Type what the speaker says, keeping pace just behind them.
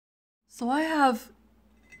So I have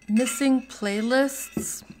missing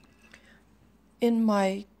playlists in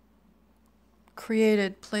my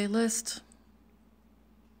created playlist,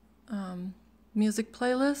 music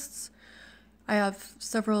playlists. I have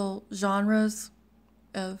several genres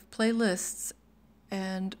of playlists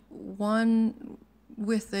and one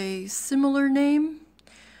with a similar name.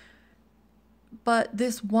 But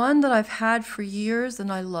this one that I've had for years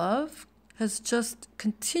and I love has just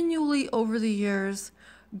continually over the years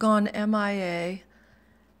gone MIA.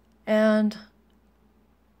 And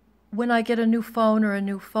when I get a new phone or a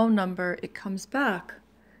new phone number, it comes back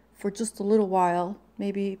for just a little while,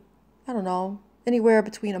 maybe, I don't know, anywhere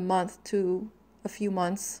between a month to a few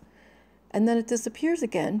months, and then it disappears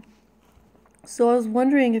again. So I was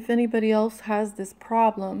wondering if anybody else has this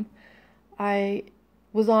problem. I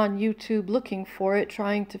was on YouTube looking for it,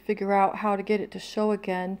 trying to figure out how to get it to show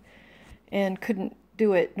again, and couldn't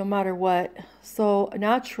do it no matter what. So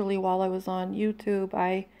naturally, while I was on YouTube,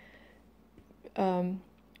 I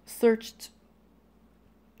searched,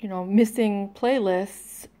 missing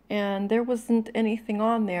playlists, and there wasn't anything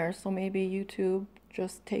on there. So maybe YouTube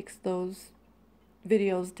just takes those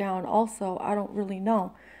videos down also. I don't really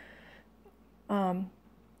know.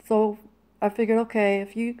 So I figured, okay,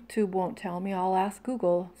 if YouTube won't tell me, I'll ask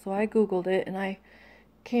Google. So I Googled it, and I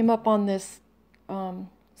came up on this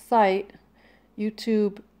site,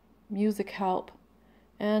 YouTube Music Help.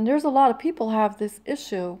 And there's a lot of people have this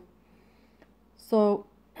issue. So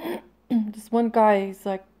this one guy, he's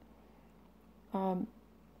like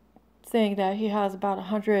saying that he has about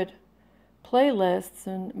 100 playlists,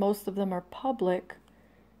 and most of them are public.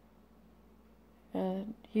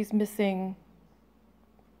 He's missing,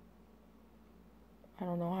 I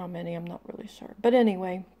don't know how many, I'm not really sure. But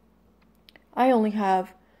anyway, I only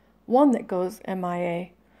have one that goes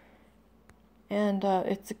MIA. And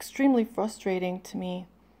it's extremely frustrating to me.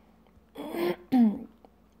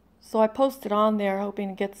 So I posted on there hoping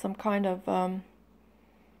to get some kind of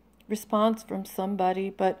response from somebody,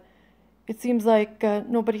 but it seems like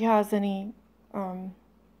nobody has any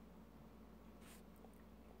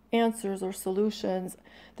answers or solutions.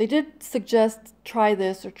 They did suggest try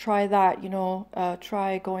this or try that,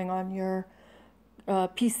 try going on your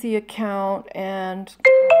PC account and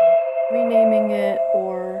renaming it,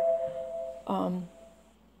 or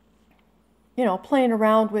playing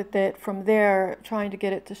around with it from there, trying to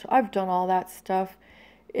get it to show. I've done all that stuff.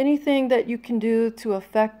 Anything that you can do to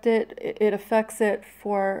affect it, it affects it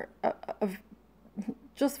for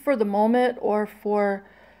just for the moment or for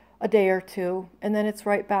a day or two, and then it's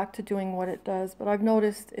right back to doing what it does. But I've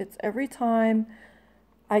noticed it's every time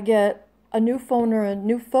I get a new phone or a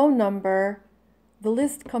new phone number, the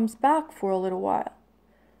list comes back for a little while.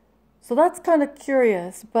 So that's kind of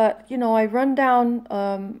curious, but I run down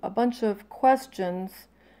a bunch of questions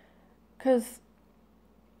because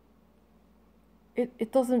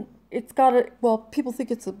it doesn't, it's got a, well, people think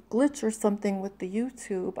it's a glitch or something with the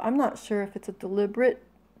YouTube. I'm not sure if it's a deliberate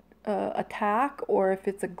attack or if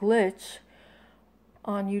it's a glitch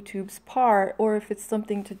on YouTube's part, or if it's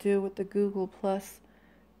something to do with the Google Plus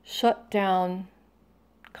shutdown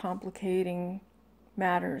complicating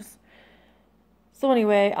matters. So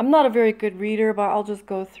anyway, I'm not a very good reader, but I'll just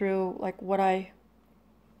go through like what I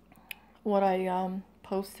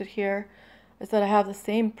posted here. I said I have the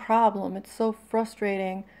same problem. It's so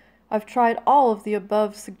frustrating. I've tried all of the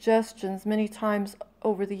above suggestions many times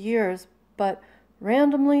over the years, but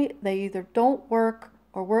randomly they either don't work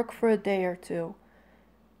or work for a day or two.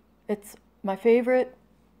 It's my favorite,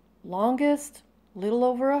 longest, little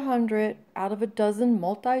over 100 out of a dozen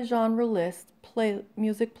multi-genre list,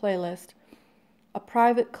 music playlist. A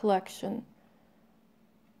private collection.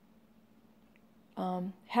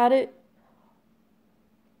 Had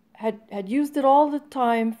used it all the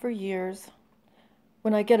time for years.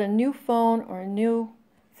 When I get a new phone or a new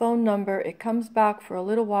phone number, it comes back for a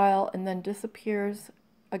little while and then disappears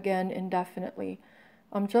again indefinitely.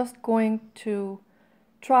 I'm just going to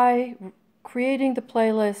try creating the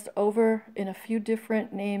playlist over in a few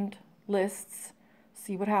different named lists,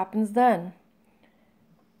 see what happens then.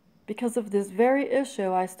 Because of this very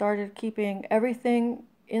issue, I started keeping everything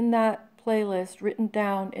in that playlist written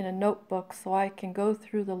down in a notebook so I can go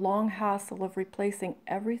through the long hassle of replacing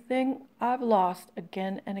everything I've lost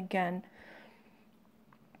again and again.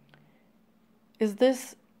 Is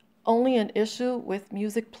this only an issue with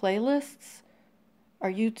music playlists?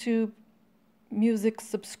 Are YouTube Music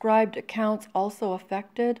subscribed accounts also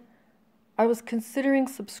affected? I was considering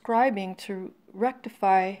subscribing to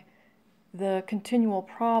rectify the continual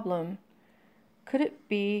problem. Could it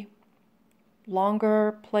be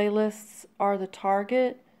longer playlists are the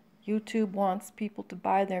target YouTube wants people to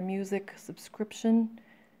buy their music subscription.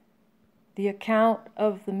 The account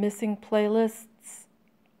of the missing playlists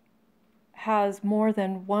has more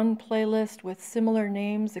than one playlist with similar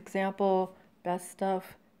names. Example, best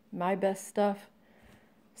stuff, my best stuff.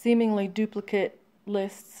 Seemingly duplicate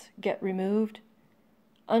lists get removed.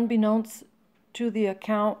 Unbeknownst to the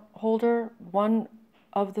account holder, one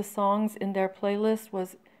of the songs in their playlist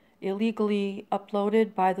was illegally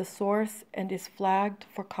uploaded by the source and is flagged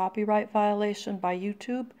for copyright violation by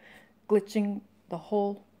YouTube, glitching the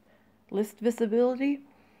whole list visibility.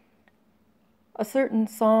 A certain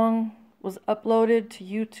song was uploaded to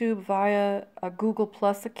YouTube via a Google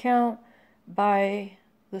Plus account by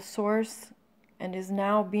the source and is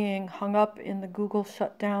now being hung up in the Google Plus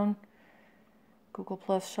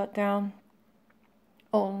shutdown.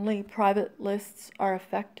 Only private lists are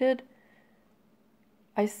affected.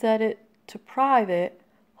 I set it to private,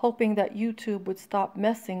 hoping that YouTube would stop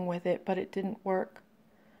messing with it, but it didn't work.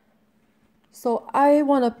 So I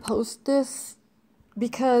want to post this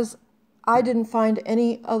because I didn't find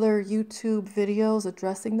any other YouTube videos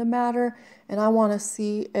addressing the matter, and I want to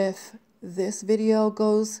see if this video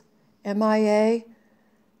goes MIA.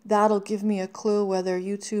 That'll give me a clue whether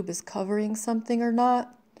YouTube is covering something or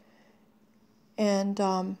not.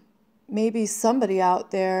 And maybe somebody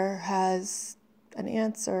out there has an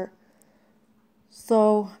answer.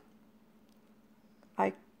 So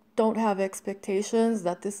I don't have expectations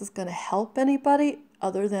that this is going to help anybody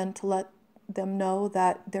other than to let them know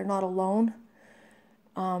that they're not alone.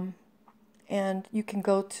 And you can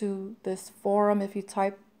go to this forum if you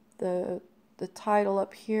type the title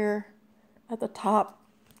up here at the top,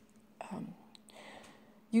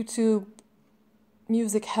 YouTube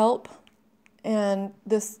Music Help, and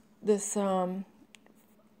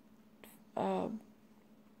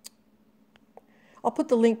I'll put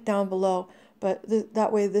the link down below, but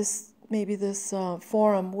that way maybe this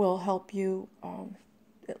forum will help you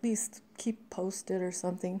at least keep posted or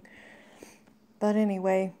something. But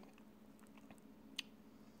anyway,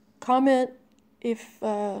 comment if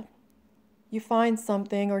you find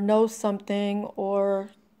something or know something or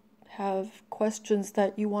have questions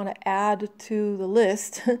that you want to add to the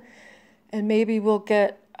list, and maybe we'll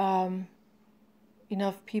get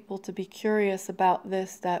enough people to be curious about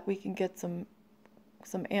this that we can get some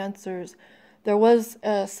answers. There was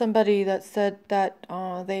somebody that said that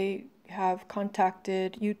they have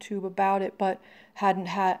contacted YouTube about it, but hadn't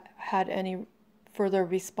had any further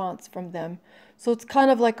response from them. So it's kind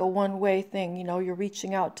of like a one-way thing, you know, you're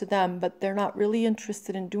reaching out to them, but they're not really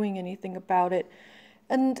interested in doing anything about it.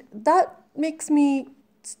 And that makes me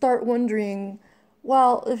start wondering,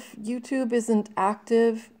 well, if YouTube isn't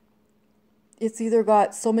active, it's either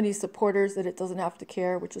got so many supporters that it doesn't have to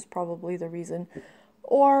care, which is probably the reason,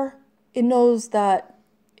 or it knows that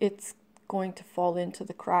it's going to fall into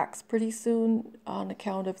the cracks pretty soon on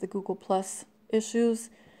account of the Google Plus issues,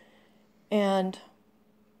 and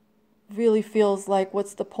really feels like,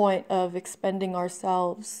 what's the point of expending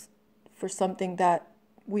ourselves for something that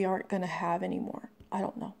we aren't going to have anymore? I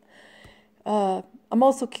don't know. I'm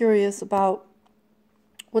also curious about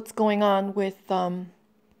what's going on with the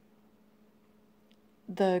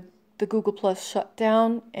Google Plus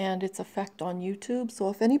shutdown and its effect on YouTube. So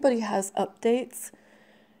if anybody has updates,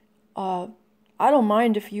 I don't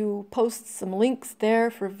mind if you post some links there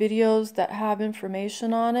for videos that have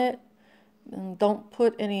information on it. And don't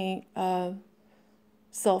put any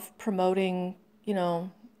self-promoting,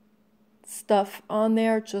 stuff on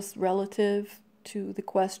there, just relative to the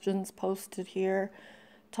questions posted here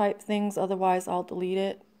type things. Otherwise, I'll delete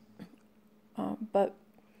it. But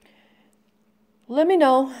let me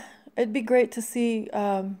know. It'd be great to see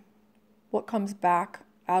what comes back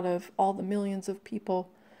out of all the millions of people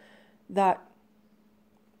that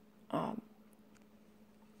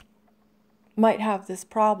might have this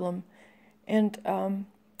problem. And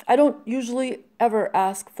I don't usually ever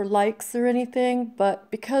ask for likes or anything, but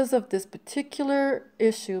because of this particular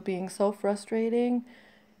issue being so frustrating,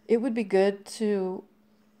 it would be good to,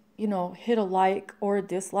 hit a like or a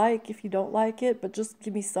dislike if you don't like it, but just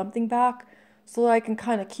give me something back so that I can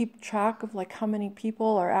kind of keep track of like how many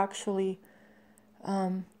people are actually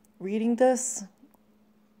reading this.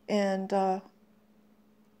 And I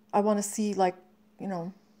want to see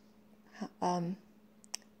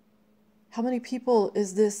how many people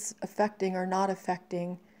is this affecting or not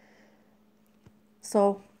affecting?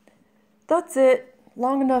 So that's it.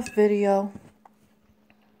 Long enough video.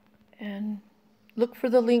 And look for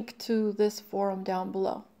the link to this forum down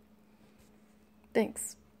below.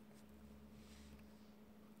 Thanks.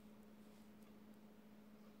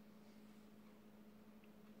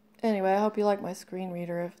 Anyway, I hope you like my screen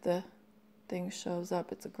reader if the thing shows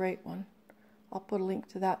up. It's a great one. I'll put a link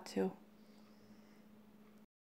to that too.